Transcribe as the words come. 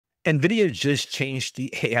NVIDIA just changed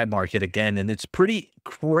the AI market again, and it's pretty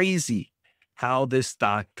crazy how this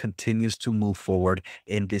stock continues to move forward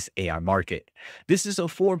in this AI market. This is a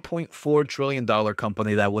 $4.4 trillion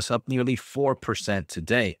company that was up nearly 4%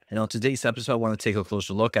 today. And on today's episode, I want to take a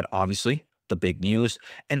closer look at obviously the big news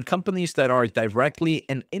and companies that are directly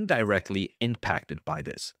and indirectly impacted by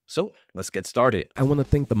this. So let's get started. I want to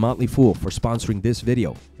thank The Motley Fool for sponsoring this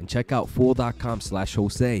video, and check out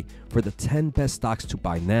fool.com/Jose for the 10 best stocks to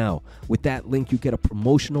buy now. With that link, you get a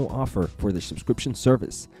promotional offer for their subscription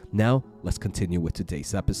service. Now, let's continue with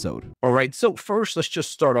today's episode. All right, so first, let's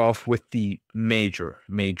just start off with the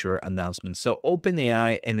major announcement. So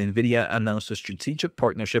OpenAI and NVIDIA announced a strategic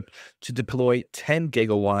partnership to deploy 10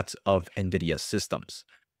 gigawatts of NVIDIA systems.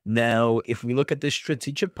 Now, if we look at this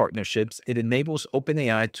strategic partnerships, it enables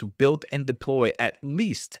OpenAI to build and deploy at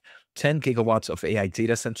least 10 gigawatts of AI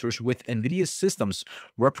data centers with NVIDIA systems,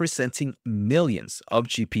 representing millions of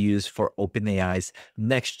GPUs for OpenAI's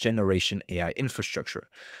next generation AI infrastructure.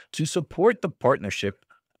 To support the partnership,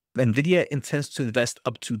 NVIDIA intends to invest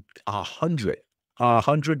up to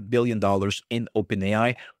 $100 billion in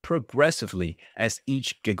OpenAI progressively as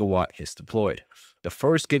each gigawatt is deployed. The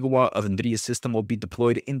first gigawatt of NVIDIA system will be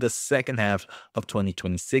deployed in the second half of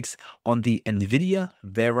 2026 on the NVIDIA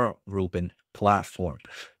Vera Rubin platform.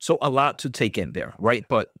 So a lot to take in there, right?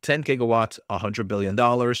 But 10 gigawatts, $100 billion,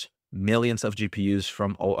 millions of GPUs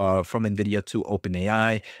from NVIDIA to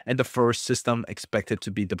OpenAI, and the first system expected to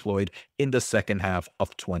be deployed in the second half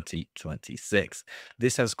of 2026.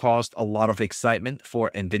 This has caused a lot of excitement for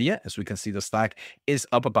NVIDIA. As we can see, the stock is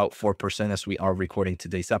up about 4% as we are recording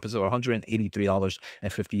today's episode,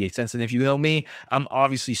 $183.58. And if you know me, I'm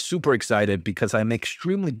obviously super excited because I'm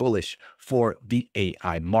extremely bullish for the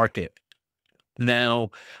AI market.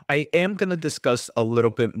 Now, I am going to discuss a little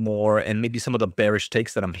bit more and maybe some of the bearish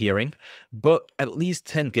takes that I'm hearing, but at least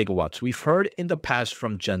 10 gigawatts. We've heard in the past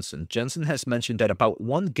from Jensen. Jensen has mentioned that about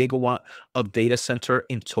 1 gigawatt of data center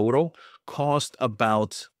in total cost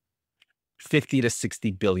about $50 to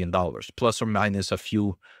 $60 billion, plus or minus a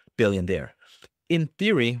few billion there. In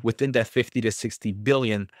theory, within that 50 to 60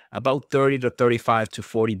 billion, about 30 to 35 to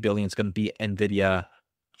 40 billion is going to be NVIDIA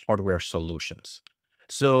hardware solutions.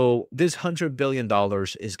 So this $100 billion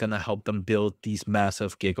is going to help them build these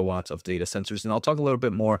massive gigawatts of data centers. And I'll talk a little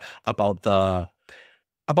bit more about the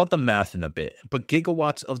math in a bit. But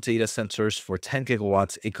gigawatts of data centers for 10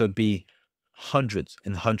 gigawatts, it could be hundreds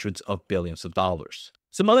and hundreds of billions of dollars.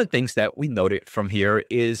 Some other things that we noted from here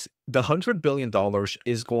is the $100 billion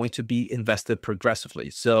is going to be invested progressively.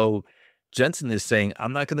 So Jensen is saying,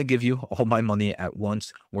 I'm not going to give you all my money at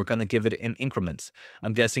once. We're going to give it in increments.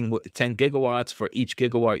 I'm guessing with 10 gigawatts, for each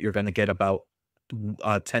gigawatt, you're going to get about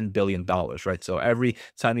 $10 billion, right? So every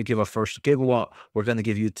time you give a first gigawatt, we're going to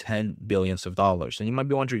give you $10 billion. And you might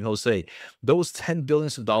be wondering, Jose, those $10 billion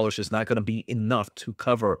is not going to be enough to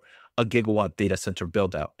cover a gigawatt data center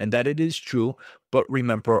build out. And that it is true. But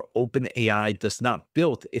remember, OpenAI does not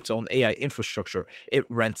build its own AI infrastructure. It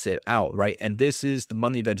rents it out, right? And this is the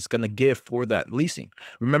money that it's going to give for that leasing.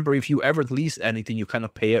 Remember, if you ever lease anything, you kind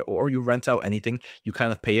of pay it, or you rent out anything, you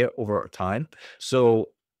kind of pay it over time.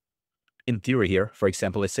 So in theory here, for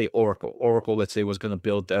example, let's say Oracle, let's say, was going to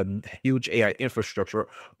build a huge AI infrastructure.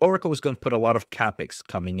 Oracle was going to put a lot of CapEx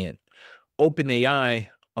coming in. OpenAI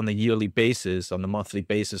on a yearly basis, on a monthly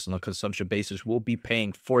basis, on a consumption basis, will be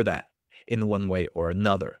paying for that in one way or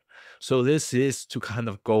another. So this is to kind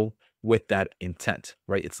of go with that intent,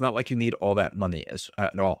 right? It's not like you need all that money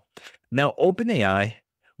at all. Now, OpenAI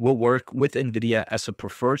will work with NVIDIA as a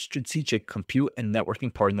preferred strategic compute and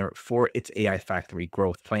networking partner for its AI factory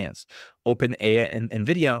growth plans. OpenAI and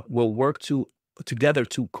NVIDIA will work together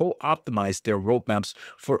to co-optimize their roadmaps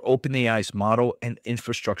for OpenAI's model and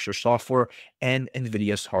infrastructure software and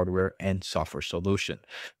NVIDIA's hardware and software solution.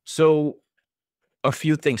 So a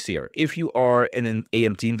few things here. If you are an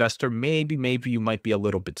AMD investor, maybe you might be a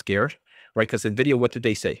little bit scared, right? Because NVIDIA, what did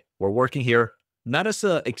they say? We're working here not as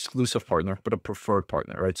an exclusive partner, but a preferred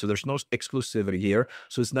partner, right? So there's no exclusivity here.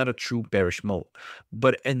 So it's not a true bearish mode.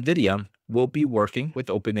 But NVIDIA will be working with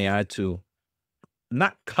OpenAI to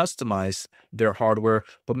not customize their hardware,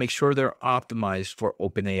 but make sure they're optimized for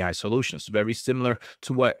OpenAI solutions. Very similar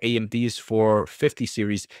to what AMD's 450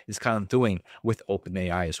 series is kind of doing with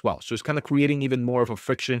OpenAI as well. So it's kind of creating even more of a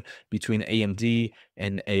friction between AMD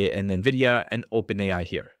and NVIDIA and OpenAI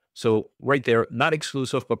here. So right there, not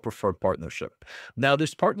exclusive, but preferred partnership. Now,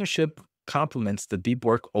 this partnership complements the deep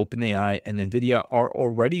work OpenAI and NVIDIA are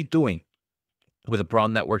already doing with a broad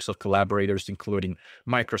networks of collaborators, including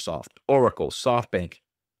Microsoft, Oracle, SoftBank,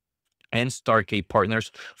 and Stargate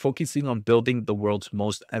partners, focusing on building the world's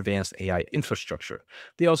most advanced AI infrastructure.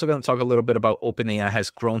 They're also going to talk a little bit about OpenAI has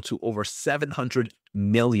grown to over 700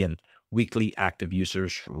 million weekly active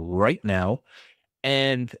users right now.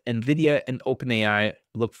 And NVIDIA and OpenAI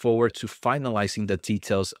look forward to finalizing the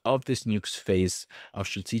details of this next phase of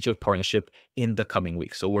strategic partnership in the coming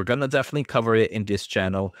weeks. So we're going to definitely cover it in this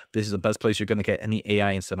channel. This is the best place you're going to get any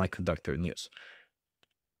AI and semiconductor news.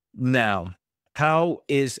 Now, how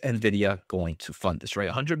is NVIDIA going to fund this,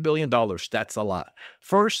 right? $100 billion, that's a lot.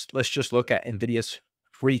 First, let's just look at NVIDIA's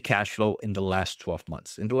free cash flow in the last 12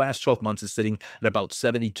 months. In the last 12 months, it's sitting at about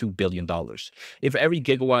 $72 billion. If every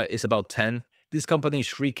gigawatt is about 10, this company's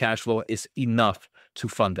free cash flow is enough to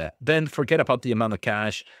fund that. Then forget about the amount of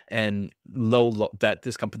cash and low that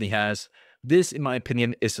this company has. This, in my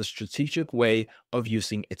opinion, is a strategic way of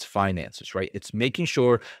using its finances, right? It's making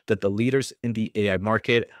sure that the leaders in the AI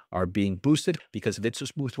market are being boosted, because if it's a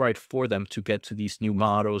smooth ride for them to get to these new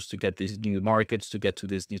models, to get these new markets, to get to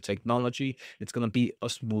this new technology, it's going to be a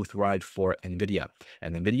smooth ride for NVIDIA.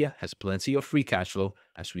 And NVIDIA has plenty of free cash flow,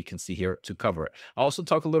 as we can see here, to cover it. I'll also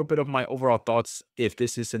talk a little bit of my overall thoughts, if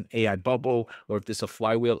this is an AI bubble or if this is a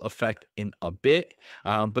flywheel effect, in a bit.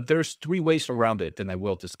 But there's 3 ways around it that I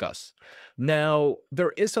will discuss. Now,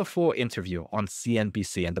 there is a full interview on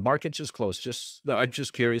CNBC, and the market just closed. I'm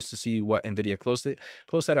just curious to see what NVIDIA closed at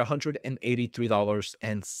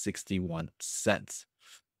 $183.61.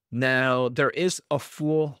 Now, there is a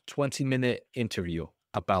full 20-minute interview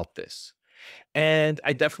about this, and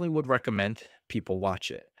I definitely would recommend people watch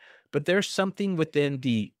it. But there's something within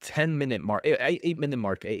the 10-minute mark, 8-minute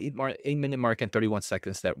mark, 8-minute mark and 31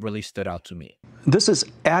 seconds that really stood out to me. This is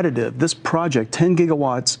additive. This project, 10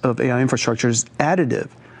 gigawatts of AI infrastructure, is additive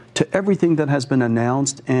to everything that has been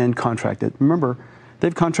announced and contracted. Remember,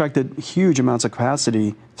 they've contracted huge amounts of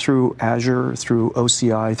capacity through Azure, through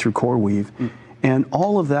OCI, through CoreWeave. And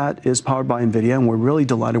all of that is powered by NVIDIA, and we're really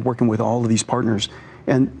delighted working with all of these partners.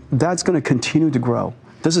 And that's going to continue to grow.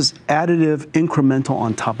 This is additive, incremental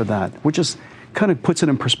on top of that, which just kind of puts it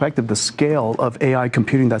in perspective, the scale of AI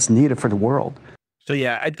computing that's needed for the world. So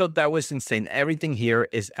yeah, I thought that was insane. Everything here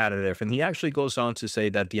is additive. And he actually goes on to say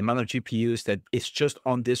that the amount of GPUs that is just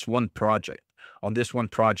on this one project,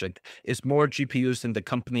 is more GPUs than the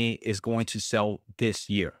company is going to sell this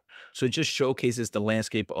year. So it just showcases the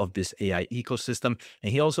landscape of this AI ecosystem.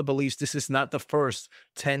 And he also believes this is not the first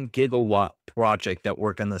 10 gigawatt project that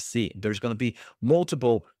we're going to see. There's going to be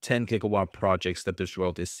multiple 10 gigawatt projects that this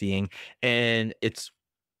world is seeing. And it's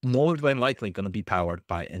more than likely going to be powered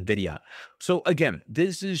by NVIDIA. So again,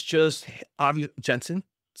 this is just Jensen,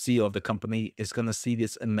 CEO of the company, is going to see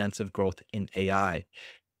this immense growth in AI.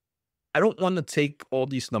 I don't want to take all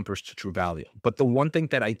these numbers to true value, but the one thing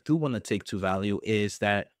that I do want to take to value is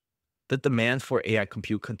that the demand for AI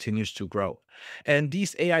compute continues to grow. And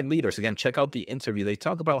these AI leaders, again, check out the interview. They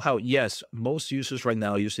talk about how, yes, most users right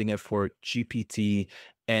now are using it for GPT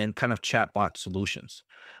and kind of chatbot solutions.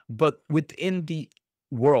 But within the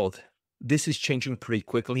world, this is changing pretty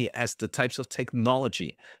quickly, as the types of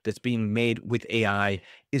technology that's being made with AI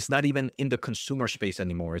is not even in the consumer space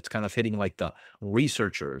anymore. It's kind of hitting like the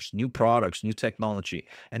researchers, new products, new technology.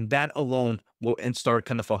 And that alone will start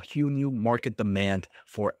kind of a huge new market demand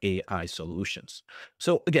for AI solutions.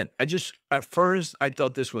 So again, at first, I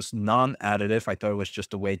thought this was non-additive. I thought it was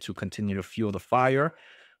just a way to continue to fuel the fire.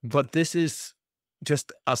 But this is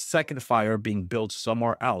just a second fire being built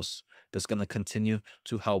somewhere else that's going to continue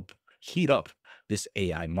to help heat up this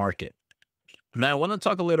AI market. Now, I want to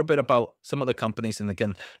talk a little bit about some of the companies, and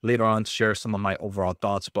again, later on, share some of my overall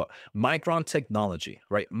thoughts. But Micron Technology,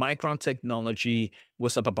 right? Micron Technology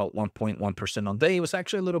was up about 1.1% on day. It was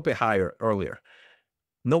actually a little bit higher earlier.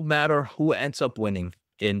 No matter who ends up winning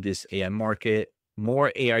in this AI market,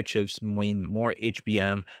 more AI chips mean more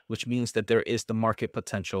HBM, which means that there is the market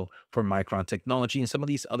potential for Micron Technology and some of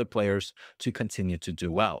these other players to continue to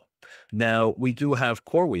do well. Now, we do have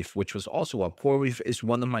CoreWeave, which was also up. CoreWeave is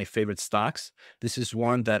one of my favorite stocks. This is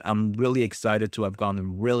one that I'm really excited to have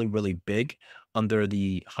gone really, really big under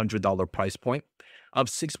the $100 price point, up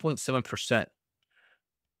 6.7%.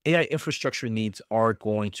 AI infrastructure needs are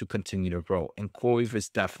going to continue to grow, and CoreWeave is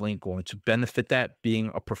definitely going to benefit that, being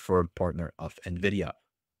a preferred partner of NVIDIA.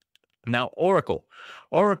 Now, Oracle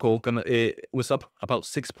it was up about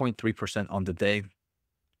 6.3% on the day.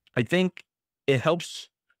 I think it helps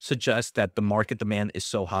suggest that the market demand is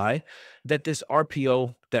so high that this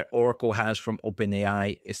RPO that Oracle has from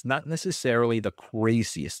OpenAI is not necessarily the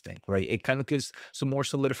craziest thing, right? It kind of gives some more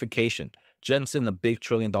solidification. Jensen, a big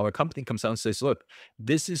trillion-dollar company, comes out and says, look,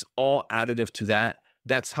 this is all additive to that.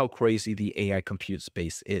 That's how crazy the AI compute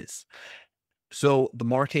space is. So the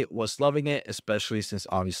market was loving it, especially since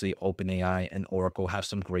obviously OpenAI and Oracle have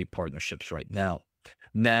some great partnerships right now.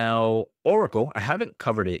 Now, Oracle, I haven't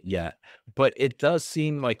covered it yet, but it does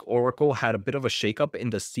seem like Oracle had a bit of a shakeup in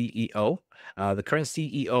the CEO. The current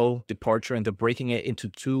CEO departure, and they're breaking it into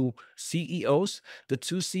two CEOs. The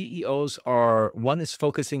two CEOs are, one is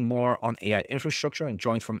focusing more on AI infrastructure and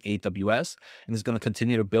joined from AWS and is going to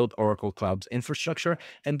continue to build Oracle Cloud's infrastructure.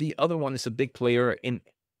 And the other one is a big player in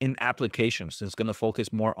applications. It's going to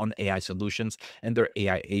focus more on AI solutions and their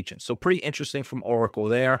AI agents. So pretty interesting from Oracle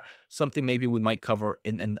there. Something maybe we might cover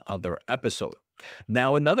in another episode.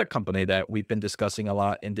 Now, another company that we've been discussing a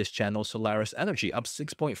lot in this channel, Solaris Energy, up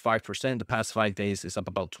 6.5%. The past 5 days is up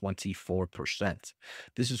about 24%.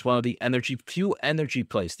 This is one of the few energy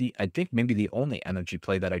plays. I think maybe the only energy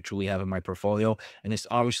play that I truly have in my portfolio. And it's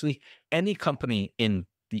obviously any company in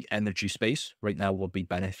the energy space right now will be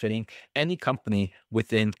benefiting. Any company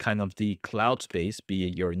within kind of the cloud space, be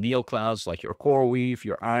it your neo clouds like your CoreWeave,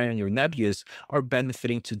 your Iron, your Nebius, are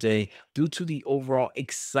benefiting today due to the overall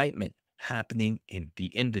excitement happening in the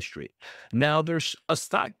industry. Now, there's a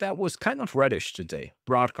stock that was kind of reddish today,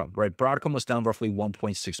 Broadcom, right? Broadcom was down roughly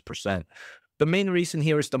 1.6%. The main reason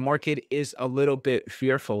here is the market is a little bit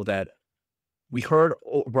fearful that we heard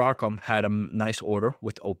Broadcom had a nice order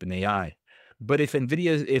with OpenAI. But if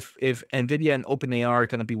NVIDIA and OpenAI are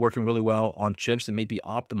going to be working really well on chips and maybe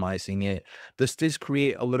optimizing it, does this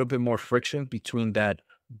create a little bit more friction between that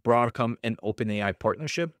Broadcom and OpenAI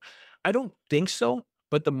partnership? I don't think so,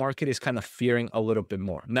 but the market is kind of fearing a little bit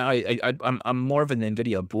more. Now, I'm more of an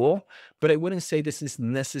NVIDIA bull, but I wouldn't say this is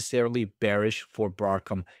necessarily bearish for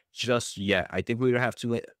Broadcom just yet. I think we would have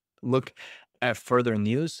to look at further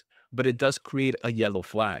news, but it does create a yellow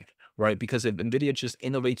flag, right? Because if NVIDIA just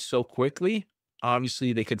innovates so quickly,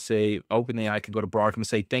 obviously they could say, OpenAI could go to Broadcom and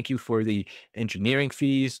say, thank you for the engineering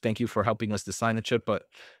fees. Thank you for helping us design the chip. But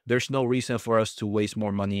there's no reason for us to waste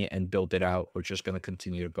more money and build it out. We're just going to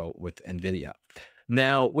continue to go with NVIDIA.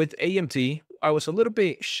 Now, with AMD, I was a little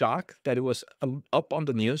bit shocked that it was up on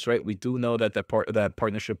the news, right? We do know that that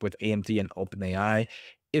partnership with AMD and OpenAI,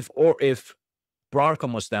 if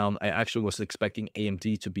Broadcom was down, I actually was expecting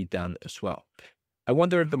AMD to be down as well. I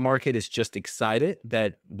wonder if the market is just excited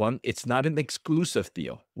that, one, it's not an exclusive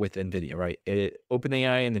deal with NVIDIA, right?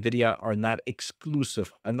 OpenAI and NVIDIA are not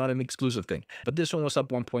exclusive, not an exclusive thing. But this one was up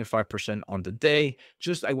 1.5% on the day.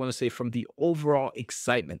 Just, I want to say, from the overall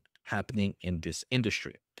excitement happening in this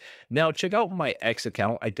industry. Now, check out my X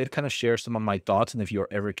account. I did kind of share some of my thoughts, and if you're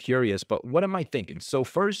ever curious, but what am I thinking? So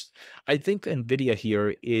first, I think NVIDIA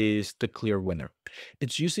here is the clear winner.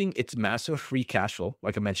 It's using its massive free cash flow,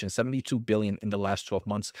 like I mentioned, 72 billion in the last 12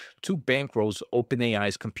 months, to bankroll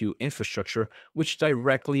OpenAI's compute infrastructure, which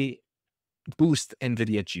directly boosts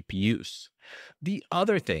NVIDIA GPUs. The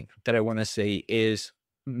other thing that I want to say is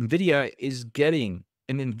NVIDIA is getting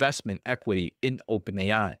an investment equity in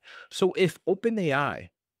OpenAI. So if OpenAI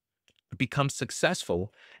becomes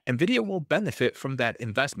successful, NVIDIA will benefit from that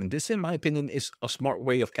investment. This, in my opinion, is a smart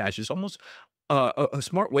way of cash. It's almost a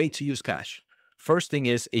smart way to use cash. First thing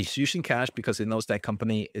is it's using cash because it knows that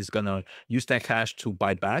company is going to use that cash to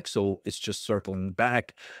buy back. So it's just circling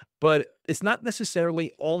back. But it's not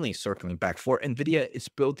necessarily only circling back. For NVIDIA, it's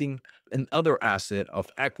building another asset of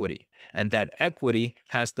equity. And that equity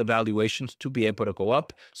has the valuations to be able to go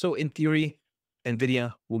up. So in theory,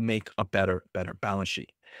 NVIDIA will make a better balance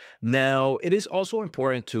sheet. Now, it is also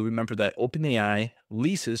important to remember that OpenAI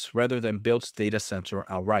leases rather than builds data center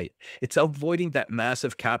outright. It's avoiding that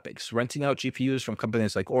massive capex. Renting out GPUs from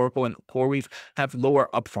companies like Oracle and CoreWeave have lower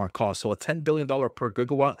upfront costs. So a $10 billion per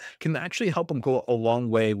gigawatt can actually help them go a long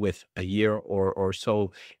way with a year or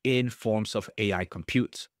so in forms of AI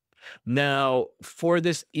compute. Now, for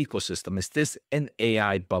this ecosystem, is this an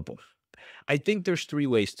AI bubble? I think there's three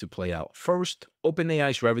ways to play out. First,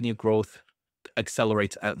 OpenAI's revenue growth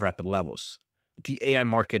accelerates at rapid levels. The AI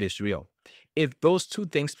market is real. If those two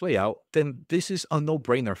things play out, then this is a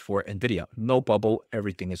no-brainer for NVIDIA. No bubble,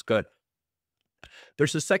 everything is good.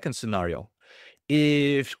 There's a second scenario.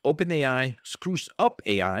 If OpenAI screws up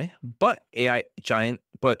AI, but AI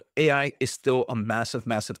is still a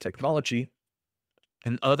massive technology,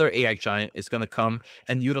 another AI giant is going to come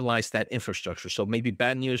and utilize that infrastructure. So maybe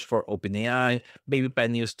bad news for OpenAI, maybe bad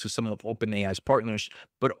news to some of OpenAI's partners,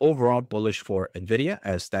 but overall bullish for NVIDIA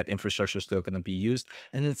as that infrastructure is still going to be used.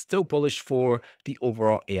 And it's still bullish for the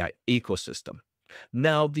overall AI ecosystem.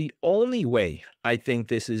 Now, the only way I think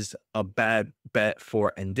this is a bad bet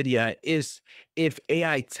for NVIDIA is if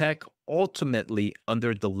AI tech ultimately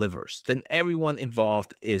underdelivers, then everyone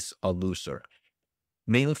involved is a loser.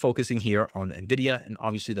 mainly focusing here on NVIDIA and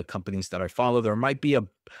obviously the companies that I follow. There might be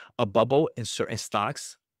a bubble in certain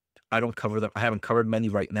stocks. I don't cover them. I haven't covered many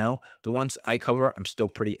right now. The ones I cover, I'm still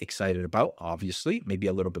pretty excited about, obviously, maybe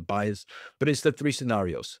a little bit biased, but it's the three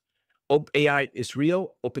scenarios. AI is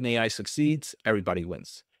real, OpenAI succeeds, everybody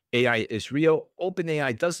wins. AI is real,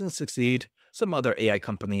 OpenAI doesn't succeed, some other AI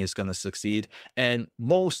company is going to succeed, and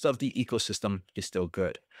most of the ecosystem is still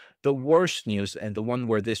good. The worst news, and the one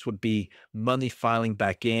where this would be money filing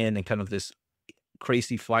back in and kind of this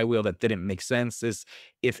crazy flywheel that didn't make sense, is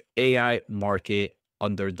if AI market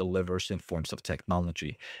under delivers in forms of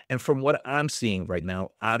technology. And from what I'm seeing right now,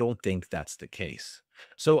 I don't think that's the case.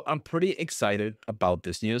 So I'm pretty excited about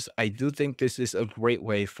this news. I do think this is a great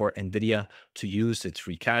way for NVIDIA to use its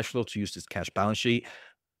free cash flow, to use its cash balance sheet.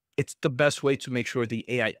 It's the best way to make sure the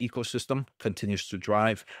AI ecosystem continues to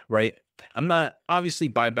drive, right? I'm not, obviously,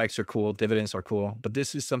 buybacks are cool, dividends are cool, but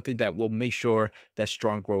this is something that will make sure that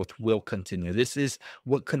strong growth will continue. This is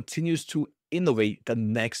what continues to innovate the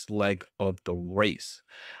next leg of the race.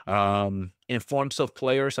 In forms of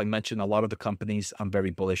players, I mentioned a lot of the companies I'm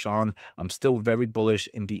very bullish on. I'm still very bullish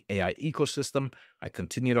in the AI ecosystem. I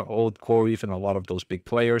continue to hold CoreWeave and a lot of those big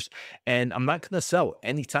players, and I'm not going to sell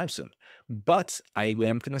anytime soon. But I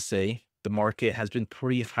am going to say the market has been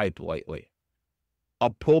pretty hyped lately. A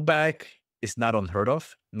pullback is not unheard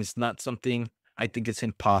of, and it's not something I think it's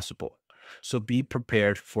impossible. So be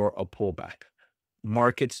prepared for a pullback.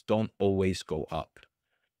 Markets don't always go up.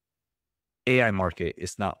 AI market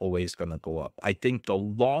is not always going to go up. I think the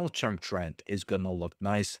long-term trend is going to look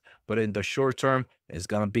nice, but in the short term, it's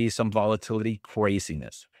going to be some volatility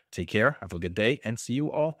craziness. Take care, have a good day, and see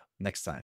you all next time.